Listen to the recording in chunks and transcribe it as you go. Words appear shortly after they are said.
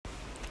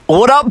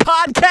What up,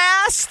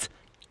 podcast?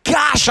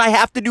 Gosh, I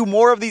have to do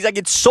more of these. I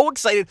get so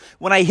excited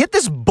when I hit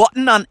this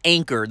button on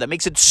Anchor that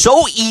makes it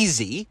so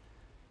easy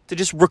to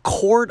just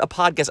record a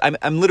podcast.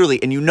 I'm literally,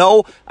 and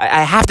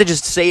I have to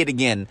just say it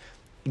again.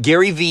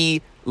 Gary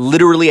Vee,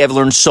 literally, I've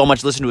learned so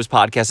much listening to his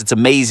podcast. It's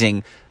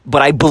amazing.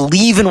 But I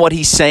believe in what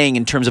he's saying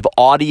in terms of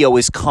audio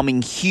is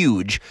coming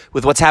huge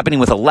with what's happening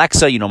with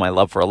Alexa. You know my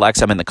love for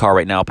Alexa. I'm in the car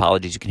right now.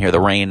 Apologies, you can hear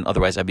the rain.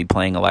 Otherwise, I'd be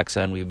playing Alexa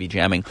and we would be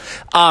jamming.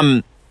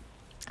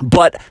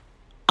 But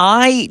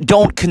I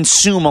don't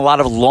consume a lot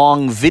of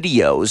long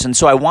videos, and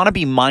so I want to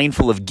be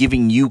mindful of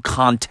giving you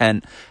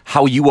content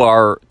how you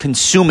are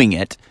consuming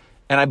it.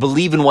 And I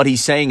believe in what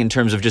he's saying in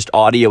terms of just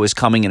audio is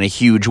coming in a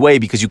huge way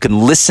because you can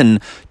listen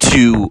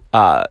to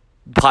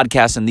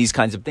podcasts and these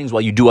kinds of things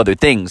while you do other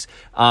things.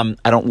 I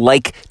don't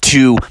like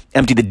to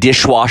empty the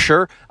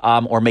dishwasher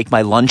or make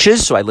my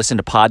lunches, so I listen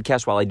to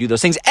podcasts while I do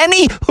those things.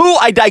 Anywho,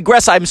 I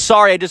digress. I'm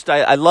sorry.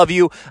 I love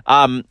you.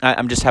 I'm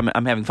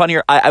having fun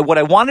here. What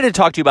I wanted to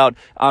talk to you about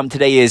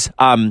today is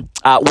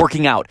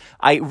working out.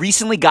 I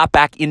recently got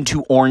back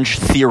into Orange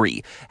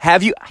Theory. I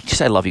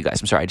love you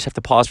guys. I'm sorry. I just have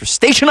to pause for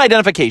station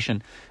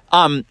identification.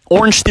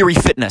 Orange Theory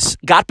Fitness.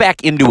 Got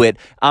back into it.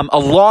 A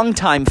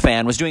longtime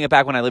fan. Was doing it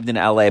back when I lived in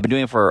LA. I've been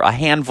doing it for a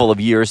handful of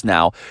years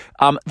now.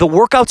 The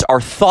workouts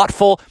are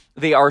thoughtful.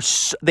 They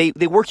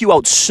work you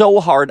out so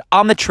hard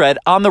on the tread,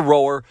 on the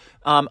rower,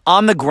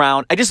 on the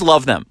ground. I just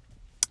love them.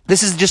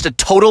 This is just a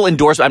total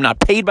endorsement. I'm not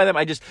paid by them.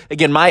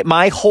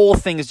 My whole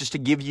thing is just to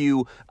give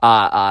you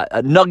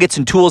nuggets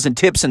and tools and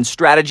tips and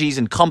strategies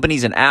and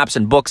companies and apps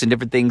and books and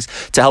different things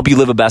to help you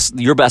live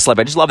your best life.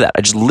 I just love that.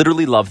 I just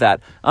literally love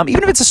that.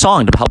 Even if it's a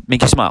song to help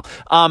make you smile.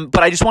 But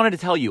I just wanted to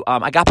tell you,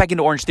 I got back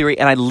into Orange Theory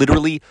and I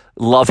literally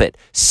love it.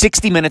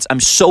 60 minutes. I'm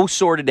so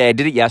sore today. I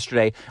did it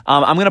yesterday.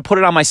 I'm going to put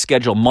it on my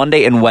schedule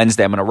Monday and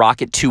Wednesday. I'm going to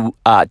rock it 2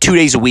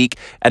 days a week,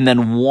 and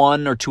then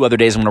 1 or 2 other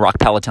days I'm going to rock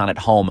Peloton at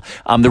home.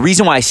 The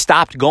reason why I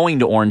stopped going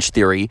to Orange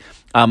Theory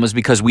was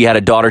because we had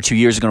a daughter 2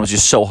 years ago, and it was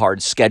just so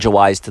hard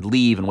schedule-wise to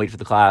leave and wait for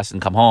the class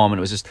and come home, and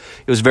it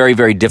was very,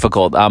 very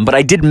difficult. But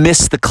I did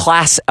miss the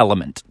class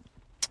element.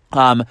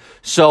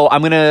 So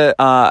I'm going to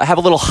have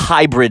a little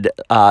hybrid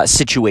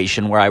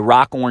situation where I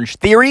rock Orange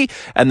Theory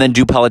and then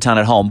do Peloton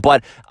at home.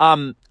 But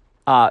so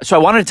I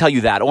wanted to tell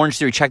you that. Orange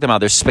Theory, check them out.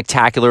 They're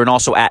spectacular. And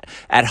also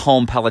at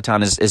home,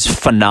 Peloton is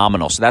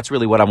phenomenal. So that's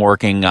really what I'm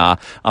working on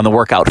the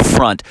workout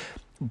front.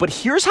 But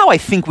here's how I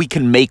think we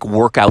can make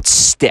workouts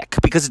stick,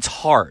 because it's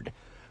hard.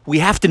 We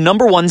have to,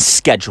 number 1,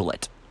 schedule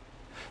it.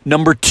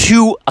 Number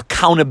 2,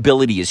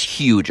 accountability is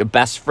huge. A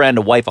best friend,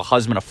 a wife, a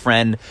husband, a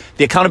friend.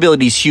 The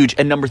accountability is huge.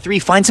 And number 3,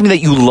 find something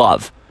that you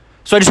love.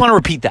 So I just want to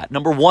repeat that.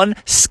 Number 1,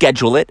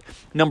 schedule it.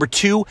 Number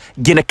 2,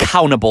 get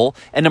accountable.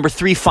 And number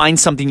 3, find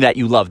something that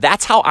you love.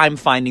 That's how I'm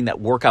finding that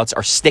workouts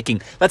are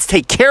sticking. Let's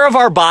take care of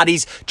our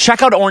bodies.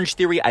 Check out Orange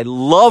Theory. I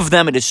love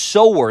them. It is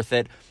so worth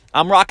it.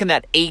 I'm rocking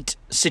that 8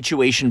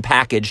 situation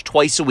package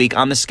twice a week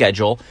on the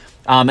schedule.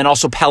 And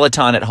also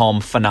Peloton at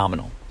home,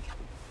 phenomenal.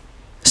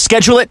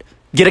 Schedule it,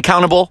 get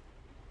accountable,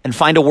 and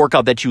find a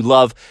workout that you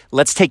love.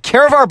 Let's take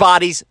care of our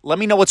bodies. Let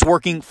me know what's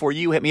working for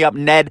you. Hit me up,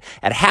 Ned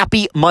at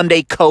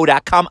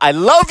happymondayco.com. I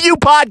love you,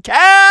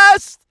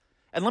 podcast!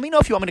 And let me know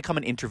if you want me to come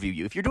and interview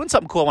you. If you're doing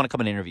something cool, I want to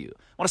come and interview you.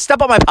 I want to step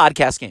up my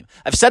podcast game.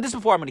 I've said this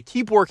before. I'm going to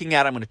keep working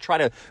at it. I'm going to try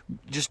to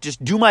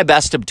just do my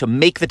best to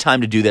make the time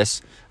to do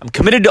this. I'm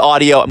committed to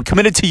audio. I'm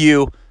committed to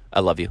you.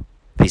 I love you.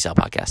 Peace out,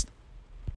 podcast.